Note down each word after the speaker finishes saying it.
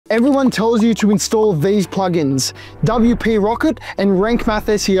Everyone tells you to install these plugins, WPRocket and Rankmath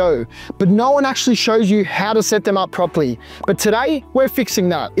SEO, but no one actually shows you how to set them up properly. But today, we're fixing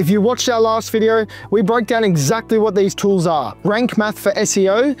that. If you watched our last video, we broke down exactly what these tools are, Rankmath for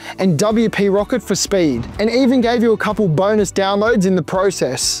SEO and WPRocket for speed, and even gave you a couple bonus downloads in the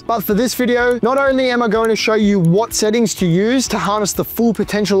process. But for this video, not only am I going to show you what settings to use to harness the full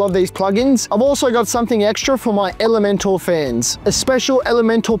potential of these plugins, I've also got something extra for my Elementor fans, a special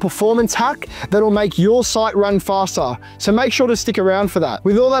Elementor performance hack that'll make your site run faster. So make sure to stick around for that.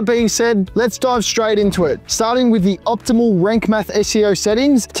 With all that being said, let's dive straight into it, starting with the optimal Rankmath SEO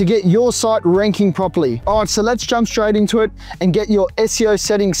settings to get your site ranking properly. All right, so let's jump straight into it and get your SEO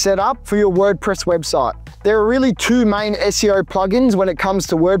settings set up for your WordPress website. There are really two main SEO plugins when it comes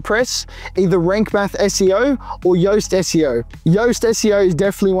to WordPress, either Rankmath SEO or Yoast SEO. Yoast SEO is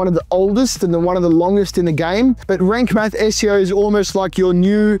definitely one of the oldest and one of the longest in the game, but Rankmath SEO is almost like your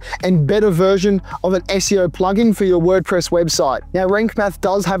new and better version of an SEO plugin for your WordPress website. Now, Rankmath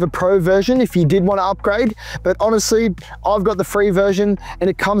does have a pro version if you did want to upgrade, but honestly, I've got the free version and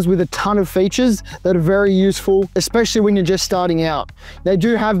it comes with a ton of features that are very useful, especially when you're just starting out. They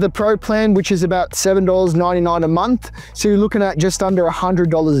do have the pro plan, which is about $7.99 a month, so you're looking at just under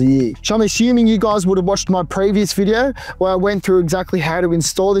 $100 a year. So I'm assuming you guys would have watched my previous video where I went through exactly how to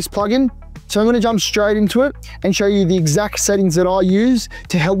install this plugin. So I'm going to jump straight into it and show you the exact settings that I use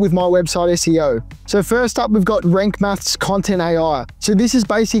to help with my website SEO. So first up, we've got Rankmath's Content AI. So this is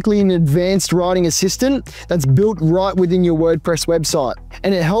basically an advanced writing assistant that's built right within your WordPress website.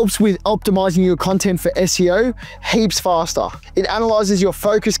 And it helps with optimizing your content for SEO heaps faster. It analyzes your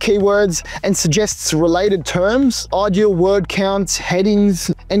focus keywords and suggests related terms, ideal word counts,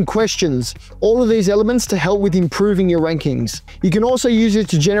 headings, and questions. All of these elements to help with improving your rankings. You can also use it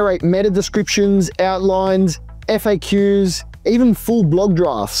to generate meta descriptions, outlines, FAQs, even full blog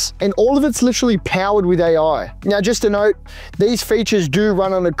drafts, and all of it's literally powered with AI. Now, just a note, these features do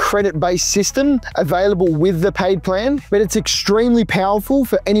run on a credit-based system available with the paid plan, but it's extremely powerful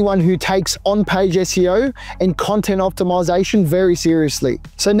for anyone who takes on-page SEO and content optimization very seriously.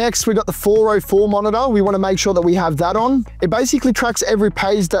 So next, we got the 404 monitor. We want to make sure that we have that on. It basically tracks every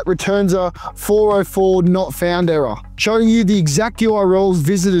page that returns a 404 not found error, showing you the exact URLs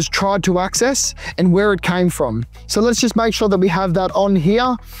visitors tried to access and where it came from. So let's just make sure that we have that on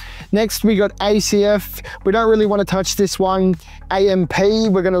here. Next, we got ACF. We don't really want to touch this one. AMP,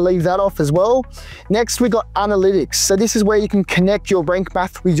 we're going to leave that off as well. Next, we got analytics. So this is where you can connect your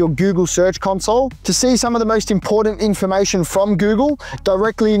Rankmath with your Google Search Console to see some of the most important information from Google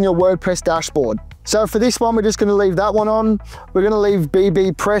directly in your WordPress dashboard. So for this one, we're just going to leave that one on. We're going to leave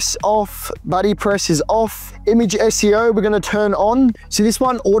BB Press off. Buddy Press is off. Image SEO, we're going to turn on. So this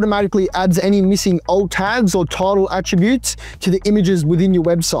one automatically adds any missing alt tags or title attributes to the images within your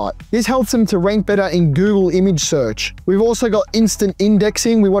website. This helps them to rank better in Google image search. We've also got instant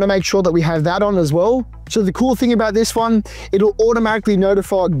indexing. We want to make sure that we have that on as well. So the cool thing about this one, it'll automatically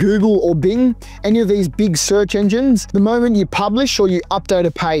notify Google or Bing, any of these big search engines, the moment you publish or you update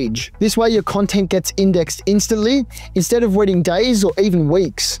a page. This way your content gets indexed instantly instead of waiting days or even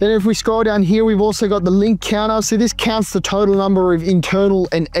weeks. Then if we scroll down here, we've also got the link counter. So this counts the total number of internal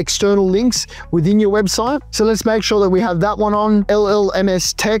and external links within your website. So let's make sure that we have that one on.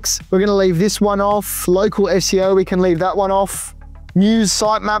 LLMS text, we're going to leave this one off. Local SEO, we can leave that one off. News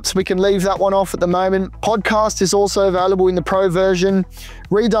sitemaps, we can leave that one off at the moment. Podcast is also available in the pro version.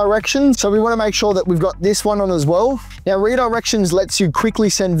 Redirections, so we want to make sure that we've got this one on as well. Now, redirections lets you quickly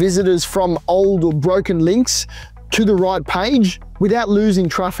send visitors from old or broken links to the right page without losing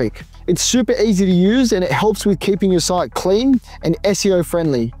traffic. It's super easy to use and it helps with keeping your site clean and SEO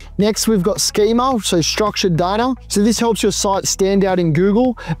friendly. Next, we've got schema, so structured data. So this helps your site stand out in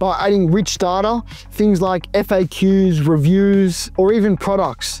Google by adding rich data, things like FAQs, reviews, or even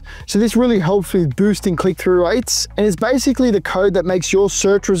products. So this really helps with boosting click-through rates, and it's basically the code that makes your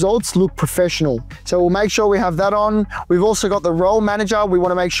search results look professional. So we'll make sure we have that on. We've also got the role manager. We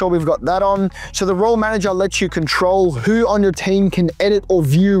want to make sure we've got that on. So the role manager lets you control who on your team can edit or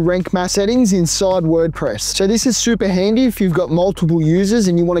view Rankmath settings inside WordPress. So this is super handy if you've got multiple users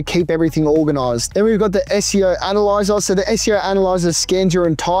and you want to keep everything organized. Then we've got the SEO analyzer. So the SEO analyzer scans your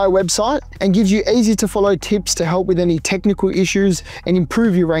entire website and gives you easy to follow tips to help with any technical issues and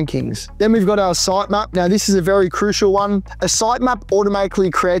improve your rankings. Then we've got our sitemap. Now this is a very crucial one. A sitemap automatically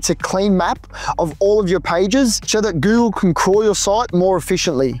creates a clean map of all of your pages so that Google can crawl your site more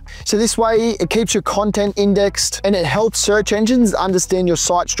efficiently. So this way it keeps your content indexed and it helps search engines understand your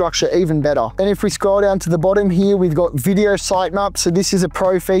site structure even better. And if we scroll down to the bottom here, we've got video sitemap. So this is a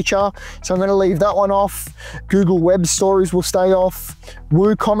pro feature. So I'm going to leave that one off. Google Web Stories will stay off.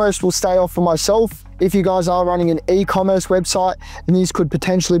 WooCommerce will stay off for myself. If you guys are running an e-commerce website, then this could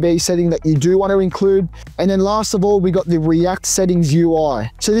potentially be a setting that you do want to include. And then last of all, we got the React Settings UI.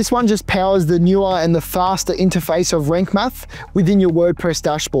 So this one just powers the newer and the faster interface of Rankmath within your WordPress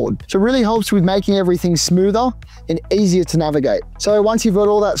dashboard. So it really helps with making everything smoother and easier to navigate. So once you've got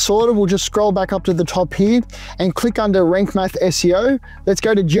all that sorted, we'll just scroll back up to the top here and click under Rankmath SEO. Let's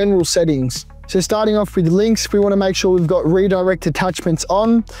go to General Settings. So starting off with links, we want to make sure we've got redirect attachments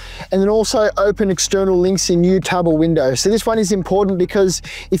on, and then also open external links in new tab or window. So this one is important because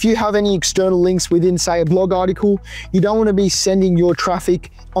if you have any external links within, say, a blog article, you don't want to be sending your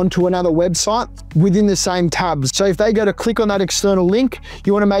traffic onto another website within the same tabs. So if they go to click on that external link,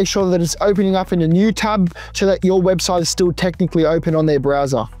 you want to make sure that it's opening up in a new tab so that your website is still technically open on their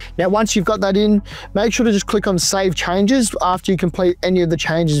browser. Now, once you've got that in, make sure to just click on Save Changes after you complete any of the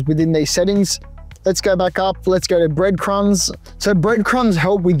changes within these settings. Let's go back up, let's go to breadcrumbs. So breadcrumbs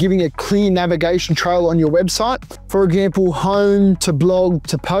help with giving a clear navigation trail on your website. For example, home to blog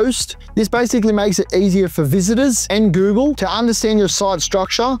to post. This basically makes it easier for visitors and Google to understand your site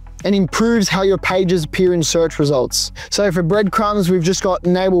structure and improves how your pages appear in search results. So for breadcrumbs, we've just got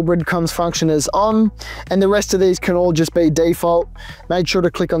enable breadcrumbs function as on, and the rest of these can all just be default. Make sure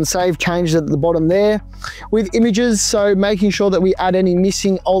to click on Save Changes at the bottom there. With images, so making sure that we add any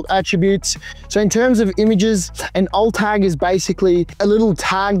missing alt attributes. So in terms of images, an alt tag is basically a little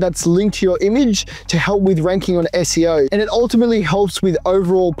tag that's linked to your image to help with ranking on SEO. And it ultimately helps with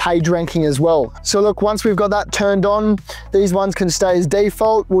overall page ranking as well. So look, once we've got that turned on, these ones can stay as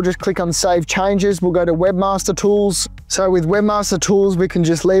default. We'll just click on Save Changes. We'll go to Webmaster Tools. So with Webmaster Tools, we can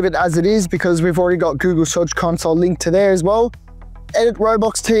just leave it as it is because we've already got Google Search Console linked to there as well. Edit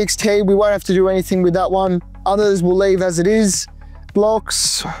Robots TXT, we won't have to do anything with that one. Others we'll leave as it is.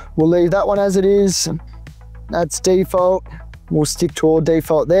 Blocks, we'll leave that one as it is. That's default. We'll stick to all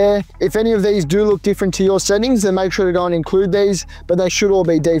default there. If any of these do look different to your settings, then make sure to go and include these, but they should all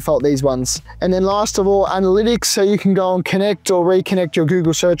be default, these ones. And then last of all, analytics, so you can go and connect or reconnect your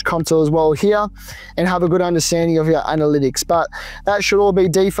Google Search Console as well here and have a good understanding of your analytics. But that should all be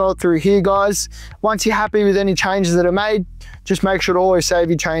default through here, guys. Once you're happy with any changes that are made, just make sure to always save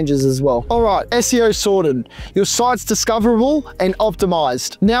your changes as well. All right, SEO sorted. Your site's discoverable and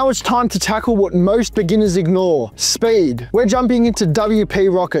optimized. Now it's time to tackle what most beginners ignore: speed. We're jumping into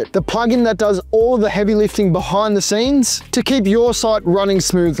WPRocket, the plugin that does all of the heavy lifting behind the scenes to keep your site running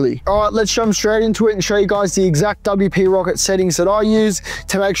smoothly. All right, let's jump straight into it and show you guys the exact WPRocket settings that I use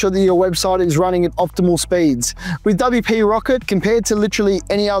to make sure that your website is running at optimal speeds. With WPRocket, compared to literally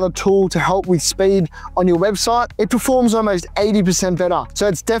any other tool to help with speed on your website, it performs almost 80% better. So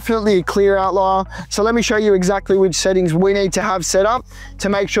it's definitely a clear outlier. So let me show you exactly which settings we need to have set up to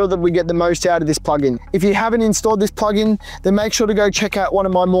make sure that we get the most out of this plugin. If you haven't installed this plugin, then make sure to go check out one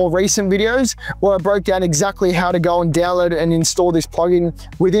of my more recent videos where I broke down exactly how to go and download and install this plugin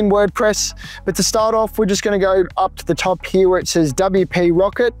within WordPress. But to start off, we're just going to go up to the top here where it says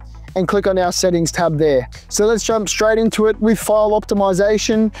WPRocket and click on our settings tab there. So let's jump straight into it with file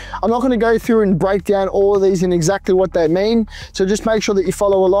optimization. I'm not going to go through and break down all of these and exactly what they mean. So just make sure that you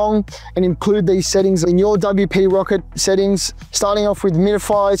follow along and include these settings in your WPRocket settings. Starting off with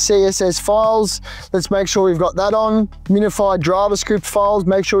minify CSS files. Let's make sure we've got that on. Minify JavaScript files,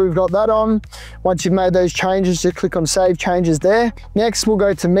 make sure we've got that on. Once you've made those changes, just click on Save Changes there. Next, we'll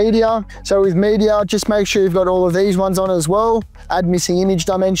go to media. So with media, just make sure you've got all of these ones on as well. Add missing image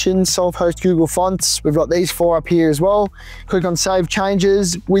dimensions, self-host Google fonts. We've got these 4 up here as well. Click on Save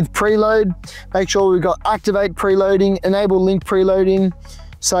Changes. With preload, make sure we've got activate preloading, enable link preloading,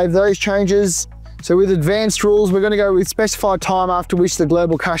 save those changes. So with advanced rules, we're going to go with specified time after which the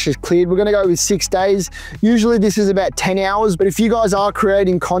global cache is cleared. We're going to go with 6 days. Usually this is about 10 hours, but if you guys are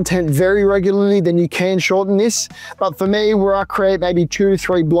creating content very regularly, then you can shorten this. But for me, where I create maybe 2 to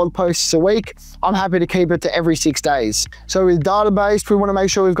 3 blog posts a week, I'm happy to keep it to every 6 days. So with database, we want to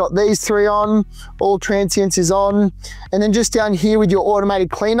make sure we've got these 3 on, all transients is on. And then just down here with your automated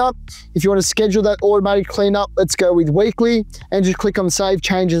cleanup, if you want to schedule that automated cleanup, let's go with weekly and just click on Save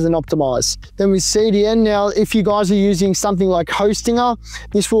Changes and Optimize. Then with CDN. Now, if you guys are using something like Hostinger,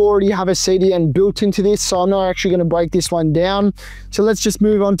 this will already have a CDN built into this, so I'm not actually going to break this one down. So let's just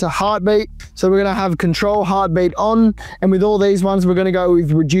move on to heartbeat. So we're going to have control heartbeat on, and with all these ones, we're going to go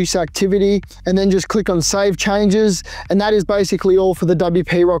with reduce activity, and then just click on save changes, and that is basically all for the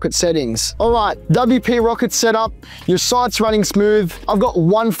WPRocket settings. All right, WPRocket setup, your site's running smooth. I've got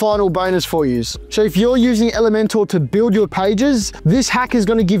one final bonus for you. So if you're using Elementor to build your pages, this hack is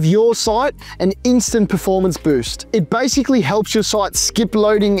going to give your site an instant performance boost. It basically helps your site skip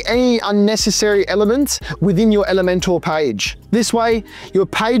loading any unnecessary elements within your Elementor page. This way, your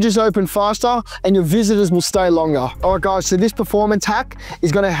pages open faster and your visitors will stay longer. All right, guys, so this performance hack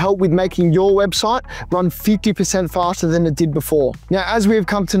is going to help with making your website run 50% faster than it did before. Now, as we've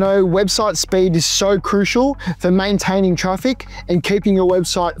come to know, website speed is so crucial for maintaining traffic and keeping your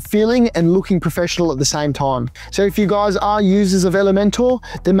website feeling and looking professional at the same time. So if you guys are users of Elementor,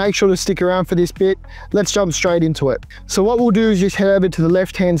 then make sure to stick around for this bit. Let's jump straight into it. So what we'll do is just head over to the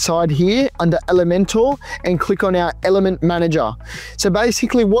left-hand side here under Elementor and click on our Element Manager. So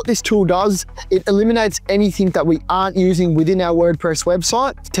basically what this tool does, it eliminates anything that we aren't using within our WordPress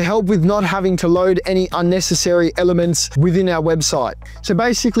website to help with not having to load any unnecessary elements within our website. So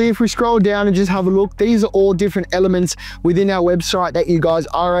basically, if we scroll down and just have a look, these are all different elements within our website that you guys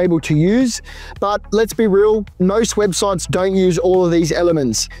are able to use. But let's be real, most websites don't use all of these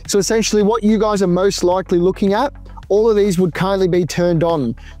elements. So essentially what you guys are most likely looking at, all of these would currently be turned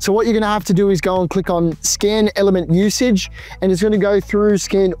on. So what you're gonna have to do is go and click on scan element usage, and it's gonna go through,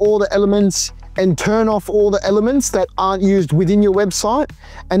 scan all the elements and turn off all the elements that aren't used within your website.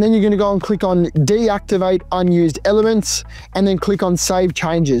 And then you're gonna go and click on deactivate unused elements and then click on save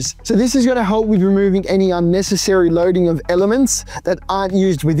changes. So this is gonna help with removing any unnecessary loading of elements that aren't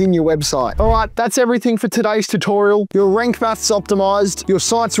used within your website. All right, that's everything for today's tutorial. Your rank math's optimized, your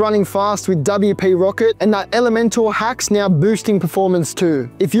site's running fast with WPRocket, and that Elementor hack's now boosting performance too.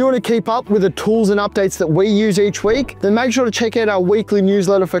 If you want to keep up with the tools and updates that we use each week, then make sure to check out our weekly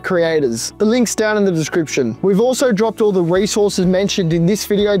newsletter for creators. The link's down in the description. We've also dropped all the resources mentioned in this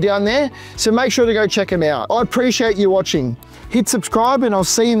video down there, so make sure to go check them out. I appreciate you watching. Hit subscribe and I'll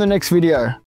see you in the next video.